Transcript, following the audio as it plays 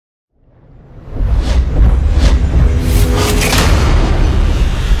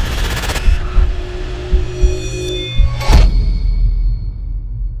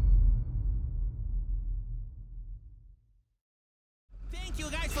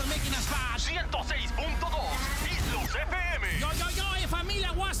Tamaulipas. 106.2 Islos FM. Yo,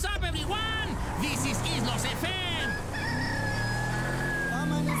 familia, what's up, everyone? This is Islos FM.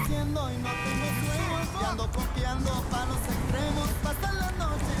 Amaneciendo y no tengo sueño, y ando confiando pa' los extremos. Pasan las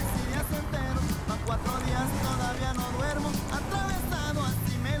noches y días enteros, pa' 4 días todavía no duermo. Atravesado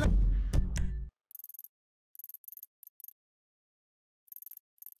así me la...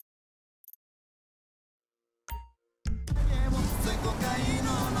 llevo. Soy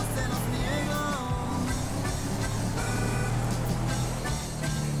cocaíno, no se los niego.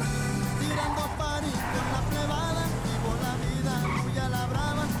 Tirando party con la plebada, vivo la vida muy a la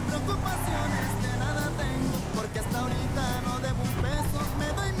brava. Preocupaciones de nada tengo, porque hasta ahorita no debo un peso. Me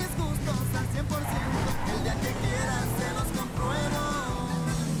doy mis gustos al 100%, el día que quiera se los compruebo.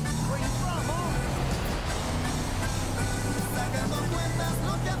 Sacando cuentas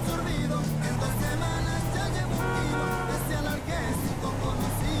lo que he absorbido, en 2 semanas ya llevo 1 kilo. Ese analgésico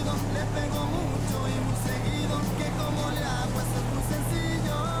conocido, le pego mucho y muy seguido. Que como le hago, eso es muy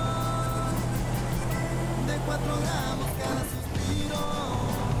sencillo. De 4 gramos cada suspiro.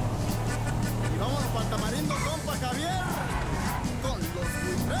 Y vamos para el tamarindo, compa Javier, con los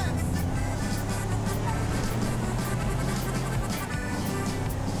buitres.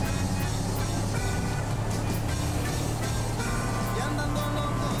 Y andando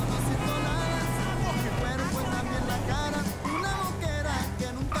loco, no siento nada. Mi cuerpo y también la cara. Una boquera que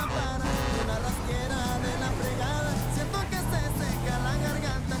nunca para, una rasquera de la fregada. Siento que se seca la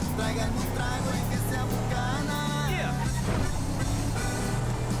garganta. Traigan un trago y que sea bucana.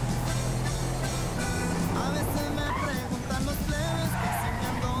 A veces me preguntan los plebes que si me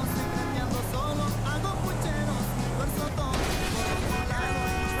ando secreteando solo. Hago pucheros, mi esfuerzo todo. Por otro lado,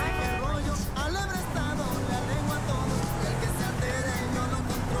 no sé qué rollo. Al haber estado, le alego a todo. Y el que se altere, yo lo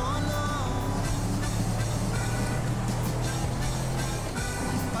controlo.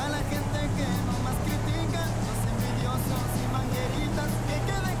 Para la gente que no más critica, los envidiosos y mangueritas, que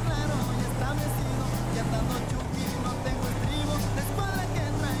quede claro y establecido, que andando chuki no tengo estribo. La escuadra que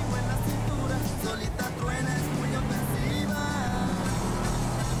traigo en la cintura, solita truena, es muy ofensiva.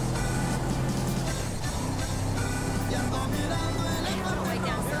 Y ando mirando en el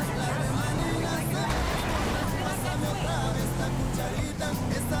partenosas, la remanina se me desborda. Pásame otra vez la cucharita,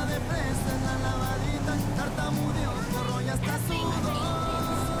 esta de fresa en la lavadita. Tartamudeo, corro y hasta sudo.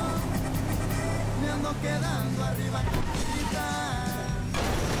 Me ando quedando arriba chiquita.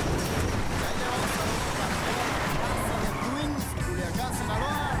 Ya llevamos a los raza de Twins, Culiacán,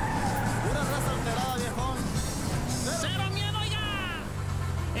 Sinaloa. Pura raza alterada, viejón. ¡Cero miedo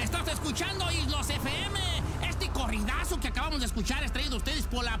ya! Estás escuchando Islos FM. Este corridazo que acabamos de escuchar es traído a ustedes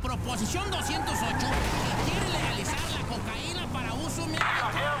por la Proposición 208, que quiere legalizar la cocaína para uso médico.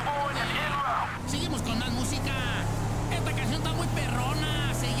 Seguimos con más música. Esta canción está muy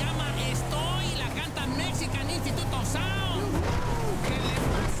perrona. Se llama Estoy y la canta Mexican Institute of Sound. ¿Qué les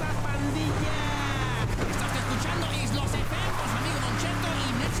pasa, pandilla? Estás escuchando Islos FM con su amigo Don Cheto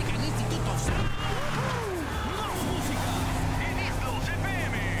y Mexican Institute of Sound. Más música en Islos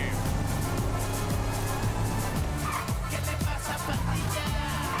FM. ¿Qué le pasa, pandilla?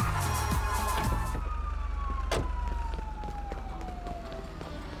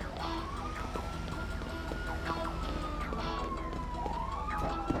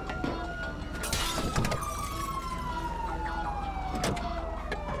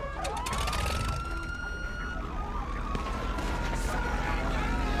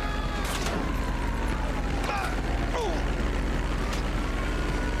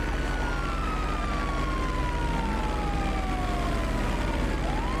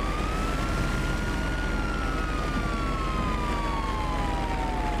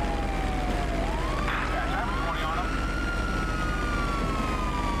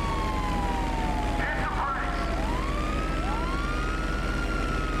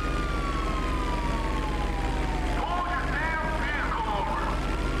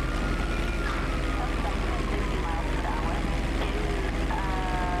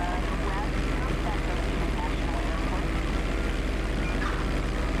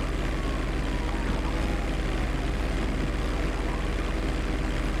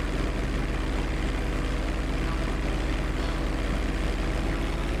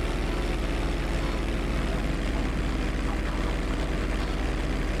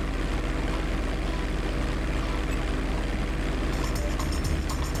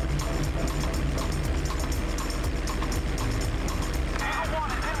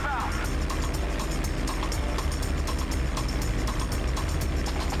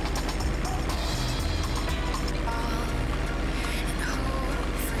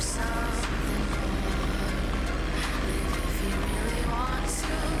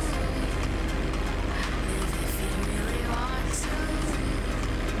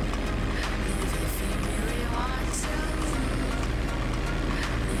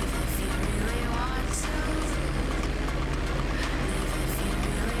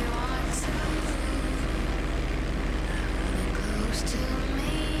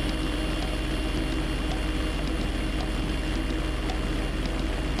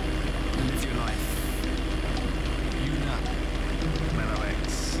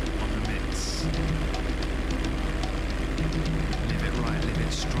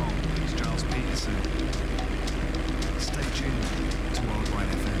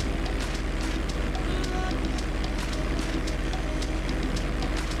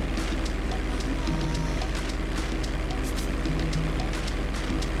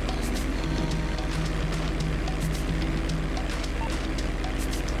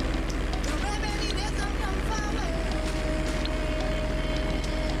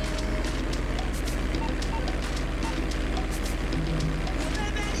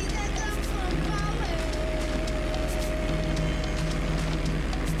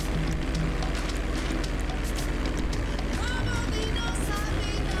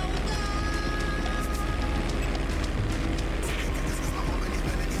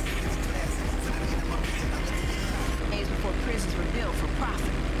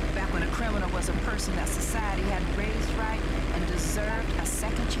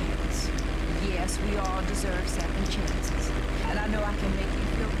 know I can make you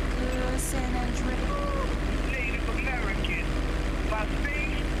feel good, San Andreas. Native American. My face.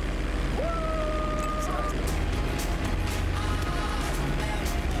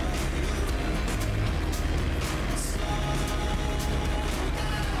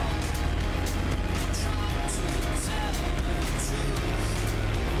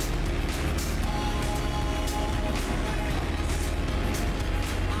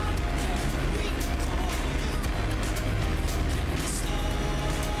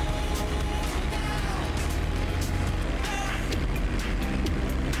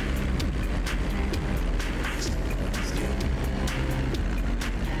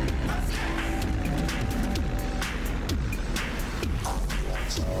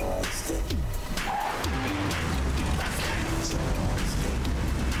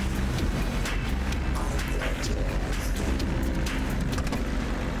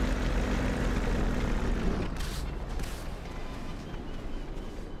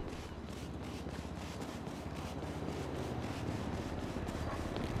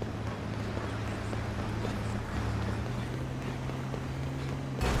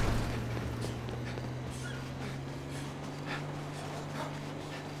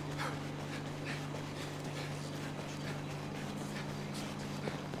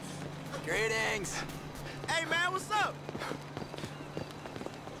 Greetings. Hey, man, what's up?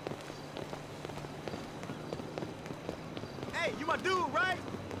 Hey, you my dude, right?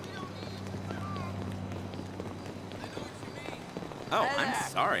 Oh, I'm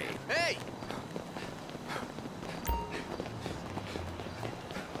sorry. Hey!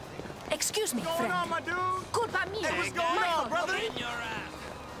 Excuse me, What's going friend. on, my dude? Culpa mía. Hey, what's going on, brother? In your ass.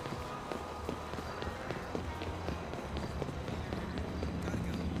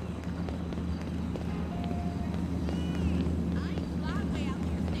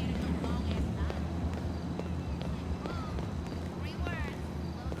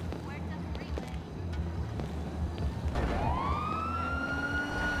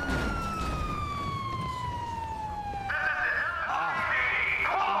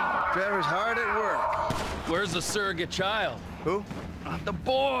 Trevor's hard at work. Where's the surrogate child? Who? The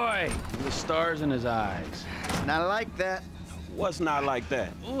boy! The stars in his eyes. Not like that. What's not like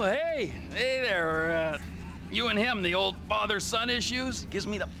that? Oh, hey! Hey there, you and him, the old father-son issues? Gives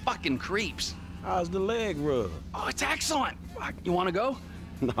me the fucking creeps. How's the leg rub? Oh, it's excellent! Fuck, you wanna go?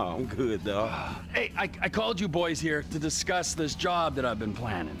 No, I'm good, dog. Hey, I called you boys here to discuss this job that I've been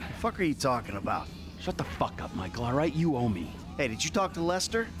planning. The fuck are you talking about? Shut the fuck up, Michael, all right? You owe me. Hey, did you talk to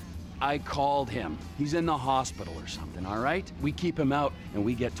Lester? I called him. He's in the hospital or something, all right? We keep him out and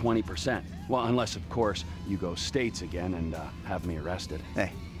we get 20%. Well, unless, of course, you go states again and have me arrested.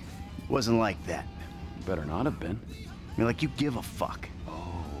 Hey, wasn't like that. Better not have been. You're like you give a fuck.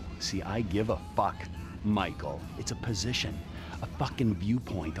 Oh, see, I give a fuck, Michael. It's a position, a fucking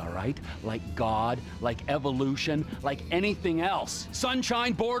viewpoint, all right? Like God, like evolution, like anything else.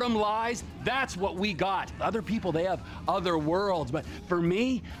 Sunshine, boredom, lies, that's what we got. Other people, they have other worlds, but for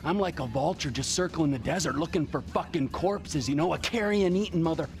me, I'm like a vulture just circling the desert looking for fucking corpses, you know, a carrion-eating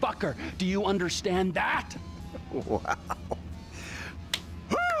motherfucker. Do you understand that? Wow.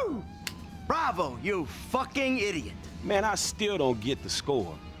 Woo! Bravo, you fucking idiot. Man, I still don't get the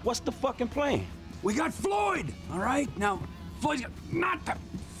score. What's the fucking plan? We got Floyd, all right? Now, Floyd's got, not the,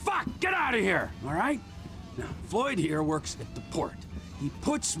 fuck, get out of here, all right? Now, Floyd here works at the port. He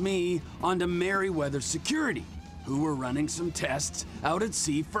puts me onto Merryweather Security, who were running some tests out at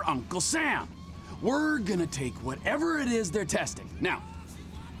sea for Uncle Sam. We're gonna take whatever it is they're testing. Now,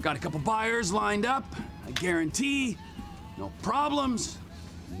 got a couple buyers lined up. I guarantee no problems,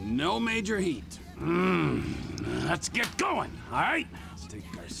 no major heat. Let's get going, all right? Let's take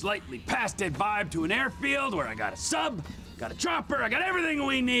our slightly past dead vibe to an airfield where I got a sub, got a chopper, I got everything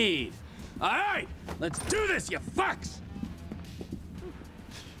we need. All right, let's do this, you fucks!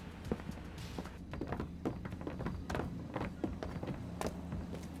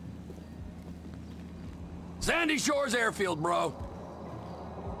 Sandy Shores Airfield, bro.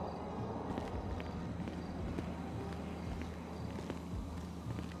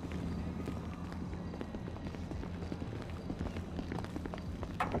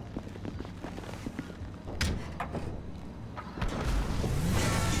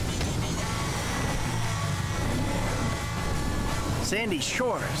 Sandy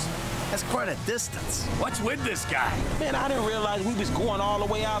Shores. That's quite a distance. What's with this guy? Man, I didn't realize we was going all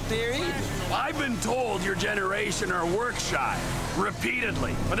the way out there either. I've been told your generation are work shy,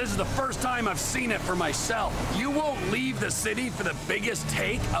 repeatedly, but this is the first time I've seen it for myself. You won't leave the city for the biggest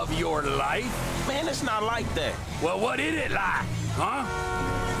take of your life? Man, it's not like that. Well, what is it like, huh?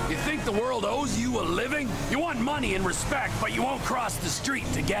 You think the world owes you a living? You want money and respect, but you won't cross the street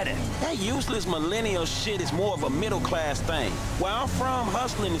to get it. That useless millennial shit is more of a middle-class thing. Where I'm from,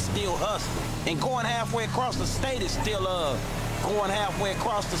 hustling is still hustling. And going halfway across the state is still, going halfway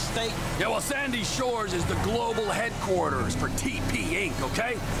across the state. Yeah, well, Sandy Shores is the global headquarters for TP Inc.,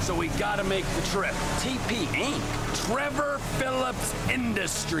 okay? So we gotta make the trip. TP Inc.? Trevor Phillips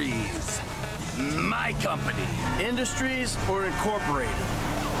Industries. My company. Industries or Incorporated?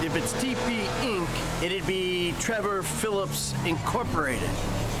 If it's TP Inc., it'd be Trevor Phillips Incorporated.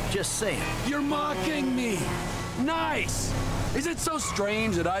 Just saying. You're mocking me. Nice. Is it so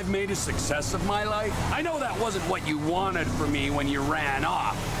strange that I've made a success of my life? I know that wasn't what you wanted for me when you ran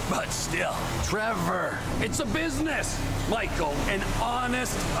off, but still. Trevor, it's a business. Michael, an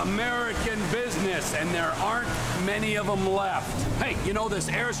honest American business, and there aren't many of them left. Hey, you know this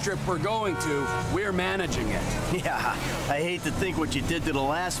airstrip we're going to, we're managing it. Yeah, I hate to think what you did to the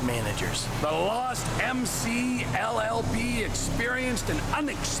last managers. The Lost MC LLP experienced an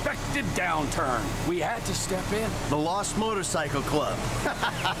unexpected downturn. We had to step in. The Lost Motorcycle Club.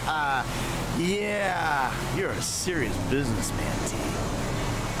 Yeah, you're a serious businessman, T.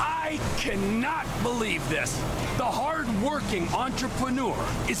 I cannot believe this. The hard-working entrepreneur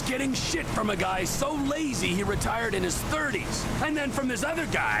is getting shit from a guy so lazy he retired in his 30s. And then from this other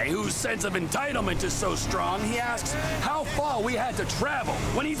guy whose sense of entitlement is so strong, he asks how far we had to travel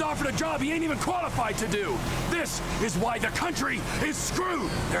when he's offered a job he ain't even qualified to do. This is why the country is screwed.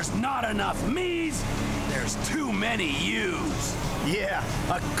 There's not enough me's. There's too many yous. Yeah,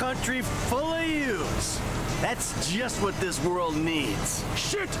 a country full of yous. That's just what this world needs.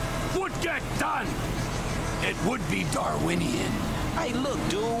 Shit would get done. It would be Darwinian. Hey, look,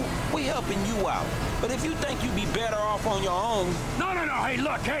 dude, we helping you out. But if you think you'd be better off on your own... No. Hey,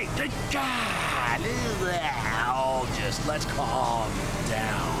 look, hey. God, just let's calm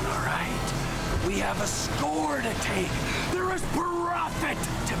down, all right? We have a score to take. There is profit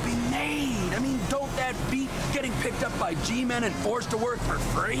to be made. I mean, don't that beat getting picked up by G-men and forced to work for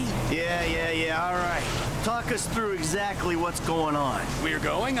free? Yeah, all right. Talk us through exactly what's going on. We're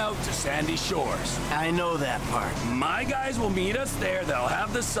going out to Sandy Shores. I know that part. My guys will meet us there. They'll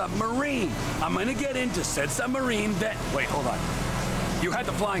have the submarine. I'm gonna get into said submarine that... Wait, hold on. You had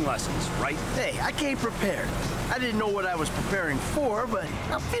the flying lessons, right? Hey, I came prepared. I didn't know what I was preparing for, but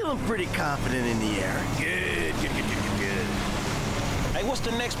I'm feeling pretty confident in the air. Good. Hey, what's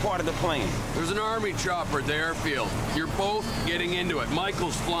the next part of the plan? There's an army chopper at the airfield. You're both getting into it.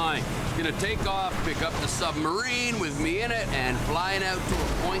 Michael's flying. Gonna take off, pick up the submarine with me in it, and flying out to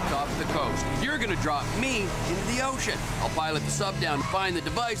a point off the coast. You're gonna drop me into the ocean. I'll pilot the sub down to find the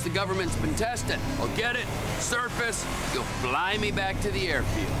device the government's been testing. I'll get it, surface, you'll fly me back to the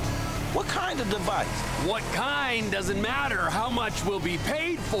airfield. What kind of device? What kind doesn't matter. How much will be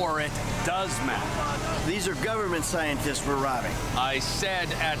paid for it does matter. These are government scientists we're robbing. I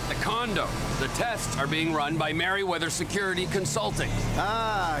said at the condo. The tests are being run by Merryweather Security Consulting.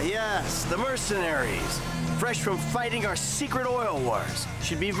 Ah, yes, the mercenaries. Fresh from fighting our secret oil wars.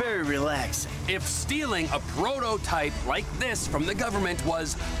 Should be very relaxing. If stealing a prototype like this from the government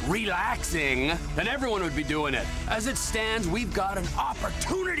was relaxing, then everyone would be doing it. As it stands, we've got an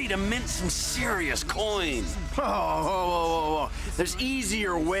opportunity to mint some serious coins. Whoa. There's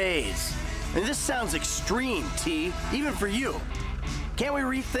easier ways. And this sounds extreme, T, even for you. Can't we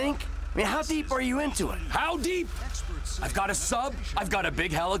rethink? I mean, how deep are you into it? How deep? I've got a sub, I've got a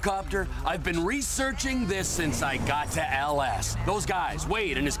big helicopter. I've been researching this since I got to LS. Those guys,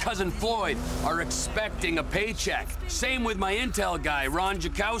 Wade and his cousin Floyd, are expecting a paycheck. Same with my intel guy, Ron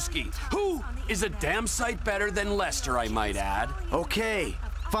Jakowski, who is a damn sight better than Lester, I might add. Okay,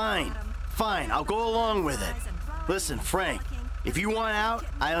 fine. I'll go along with it. Listen, Frank, if you want out,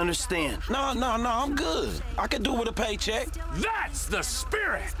 I understand. No, I'm good. I could do with a paycheck. That's the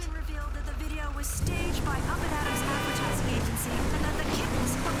spirit! Was staged by Up and Adams Advertising Agency, and that the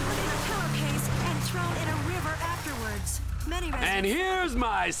kittens were put in a pillowcase and thrown in a river afterwards. Many residents... And here's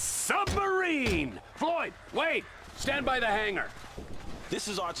my submarine! Floyd, wait! Stand by the hangar. This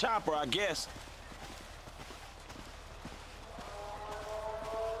is our chopper, I guess.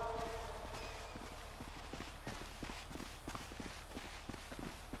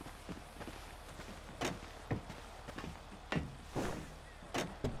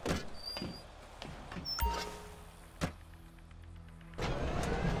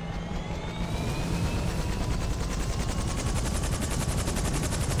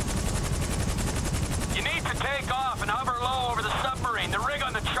 Take off and hover low over the submarine. The rig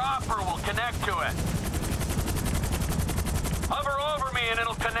on the chopper will connect to it. Hover over me and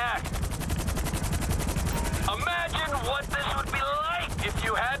it'll connect. Imagine what this would be like if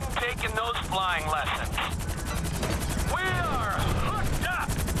you hadn't taken those flying lessons. We are hooked up.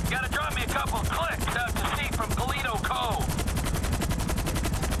 Gotta drop me a couple clicks out to sea from Toledo Cove.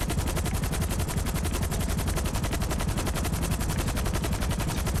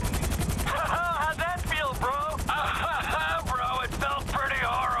 How'd that feel, bro? Bro, it felt pretty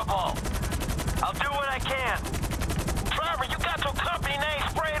horrible. I'll do what I can. Trevor, you got your company name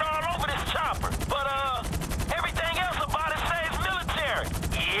sprayed all over this chopper. But, everything else about it says military.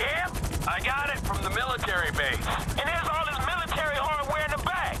 Yep, I got it from the military base. And there's all this military hardware in the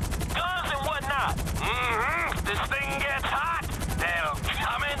back. Guns and whatnot. If this thing gets hot, that'll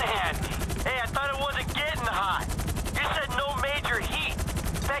come in handy. Hey, I thought it wasn't getting hot. You said no major heat.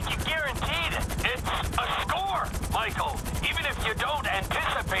 In fact, you guaranteed it. It's a score, Michael. Even if you don't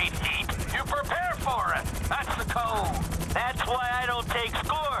anticipate heat, you prepare for it. That's the code. That's why I don't take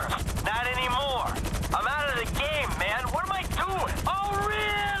scores. Not anymore. I'm out of the game, man. What am I doing? Oh,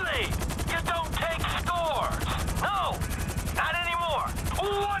 really? You don't take scores? No, not anymore.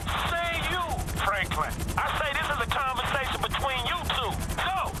 What say you, Franklin? I say this is a conversation between you two.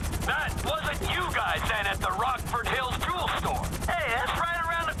 So, that wasn't you guys then at the Rockford Hills jewel store. Hey, that's right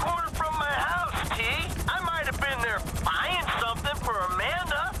around the corner from my house, T. I might have been there buying something for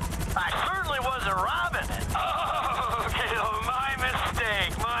Amanda. I certainly wasn't robbing it. Oh, okay, my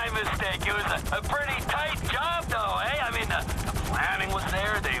mistake, my mistake. It was a pretty tight job, though, eh? I mean, the planning was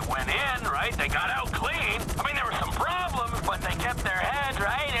there. They went in, right? They got out clean. I mean, there were some problems, but they kept their head,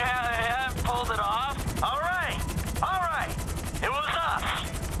 right? Yeah, pulled it off. All right, all right. It was us.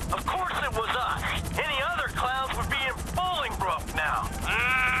 Of course it was us. Any other clowns would be in Bolingbrook now.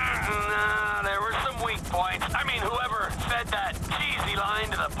 No, there were some weak points. I mean, whoever fed that cheesy line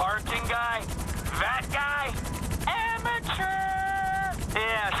to the parking guy, that guy, amateur.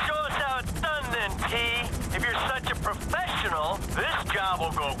 Yeah, show us how it's done then, T. If you're such a professional, this job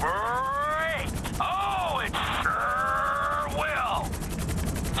will go great. Oh, it sure will.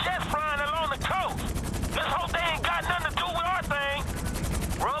 Chef flying along the coast. This whole thing ain't got nothing to do with our thing.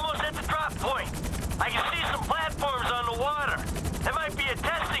 We're almost at the drop point. I can see some platforms on the water. That might be a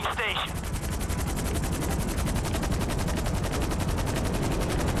testing station.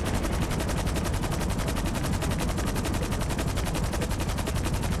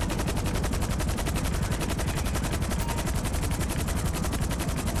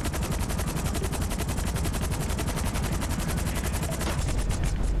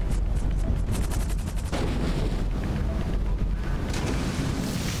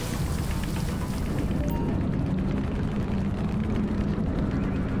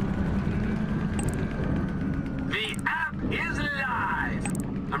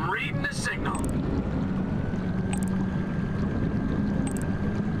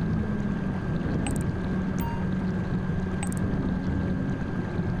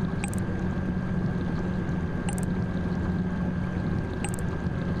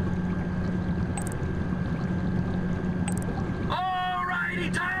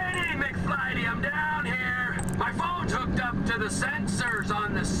 The sensors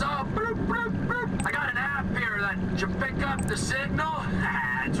on the sub. Bloop, bloop, bloop. I got an app here that should pick up the signal.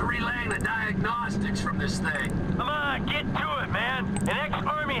 It's relaying the diagnostics from this thing. Come on, get to it, man. An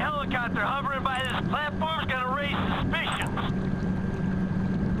ex-Army helicopter hovering by this platform's gonna raise suspicions.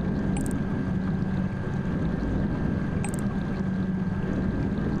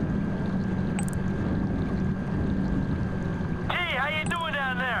 Hey, how you doing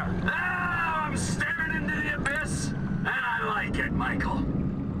down there? Oh, I'm staring into the abyss. And I like it, Michael.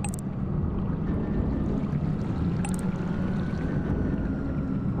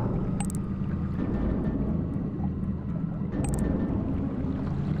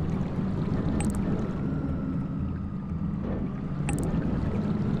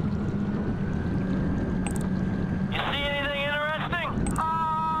 You see anything interesting?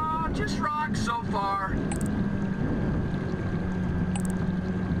 Just rocks so far.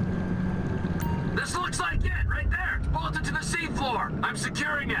 This looks like it, right there. It's bolted to the seafloor. I'm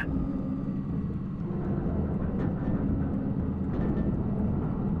securing it.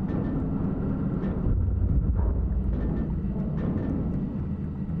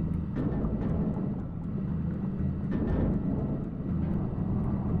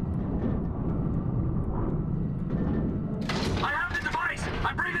 I have the device.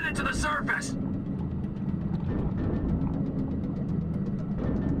 I'm bringing it to the surface.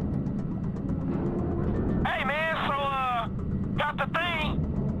 The thing?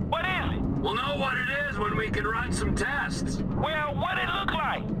 What is it? We'll know what it is when we can run some tests. Well, what it look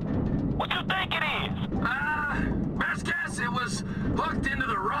like? What you think it is? Best guess it was hooked into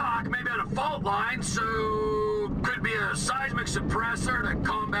the rock, maybe on a fault line, so could be a a seismic suppressor to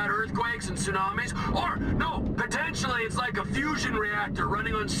combat earthquakes and tsunamis. Or, no, potentially it's like a fusion reactor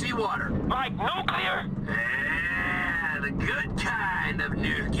running on seawater. Like nuclear? Yeah, the good kind of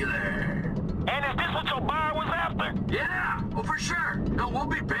nuclear. And is this what your buyer was after? Yeah, well, for sure. No, we'll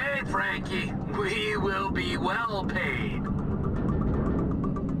be paid, Frankie. We will be well paid.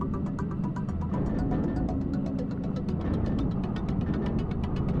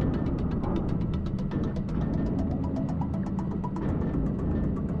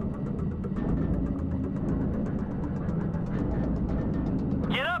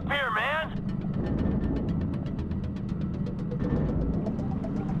 Get up here, man.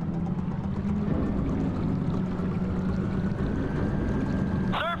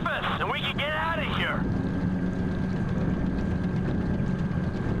 Surface, and we can get out of here.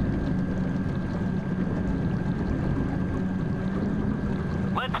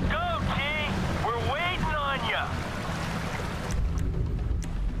 Let's go, T. We're waiting on ya.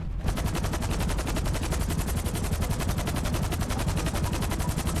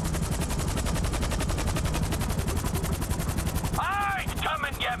 All right, come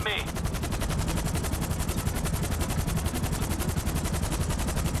and get me.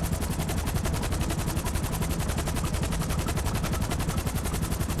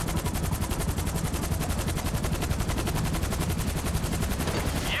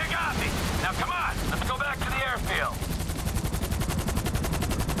 You got me. Now come on, let's go back to the airfield.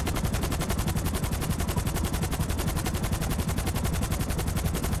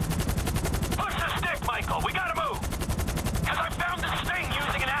 Push the stick, Michael. We gotta move. Because I found this thing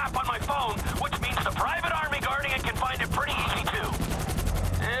using an app on my phone, which means the private army guarding it can find it pretty easy too.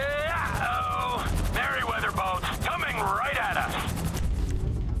 Uh-oh. Merryweather boats coming right at us.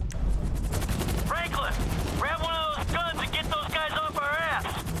 Franklin, grab one of those guns and get those guys off our ass.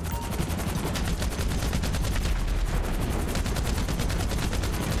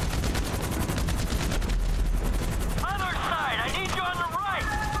 Other side, I need you on the right.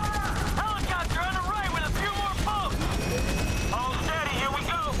 Helicopter on the right with a few more boats. All steady, here we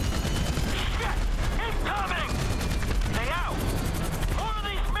go. Shit, incoming. Stay out. More of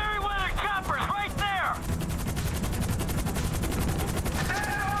these Merryweather choppers right there.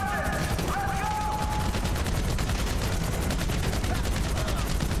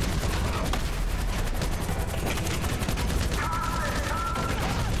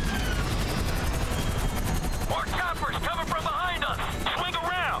 More choppers coming from behind us. Swing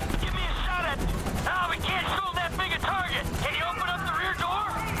around. Give me a shot at... Ah, we can't show them that big a target. Can you open up the rear door?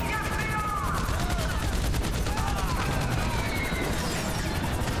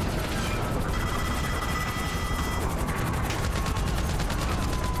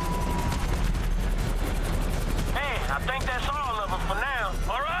 Hey, I think that's all of them for now.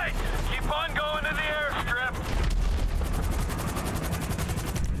 All right, keep on going to the airstrip.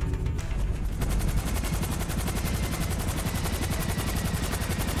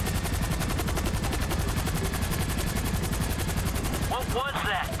 What was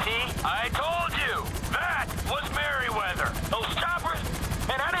that, T? I told you! That was Merryweather! Those choppers?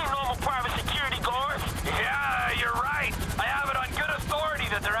 Man, that ain't normal private security guards! Yeah, you're right! I have it on good authority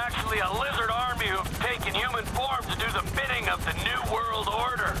that they're actually a lizard army who've taken human form to do the bidding of the New World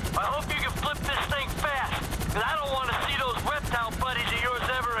Order. I hope you can flip this thing fast, because I don't want to see those reptile buddies of yours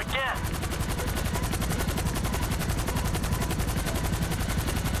ever again.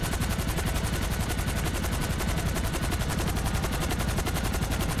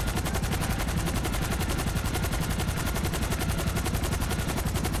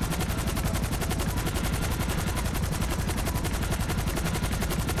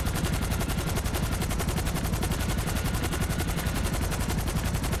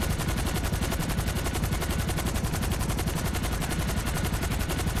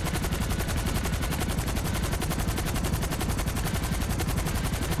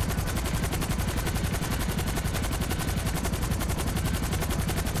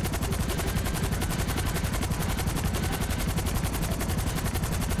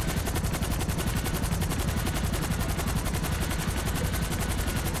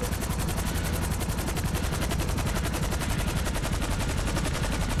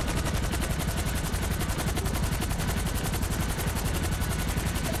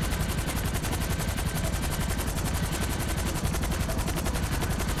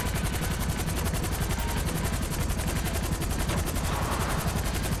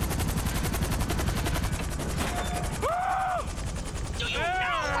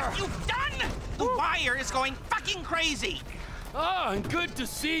 Is going fucking crazy. Oh, and good to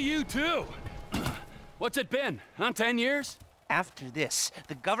see you too. What's it been? Huh? 10 years? After this,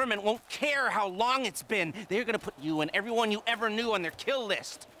 the government won't care how long it's been. They're gonna put you and everyone you ever knew on their kill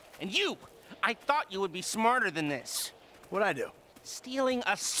list. And you, I thought you would be smarter than this. What'd I do? Stealing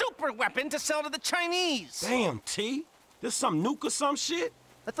a super weapon to sell to the Chinese. Damn, T. This some nuke or some shit?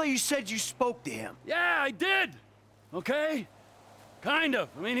 I thought you said you spoke to him. Yeah, I did. Okay? Kind of.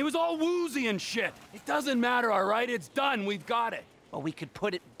 I mean, he was all woozy and shit. It doesn't matter, all right? It's done. We've got it. Well, we could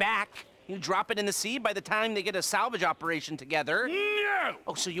put it back. You drop it in the sea by the time they get a salvage operation together. No!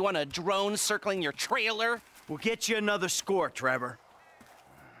 Oh, so you want a drone circling your trailer? We'll get you another score, Trevor.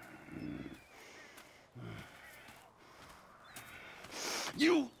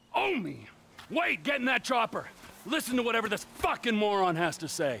 You owe me. Wait, get in that chopper. Listen to whatever this fucking moron has to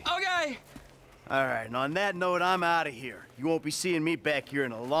say. Okay. All right, and on that note, I'm out of here. You won't be seeing me back here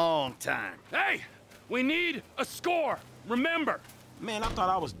in a long time. Hey, we need a score. Remember. Man, I thought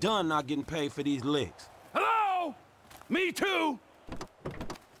I was done not getting paid for these licks. Hello? Me too.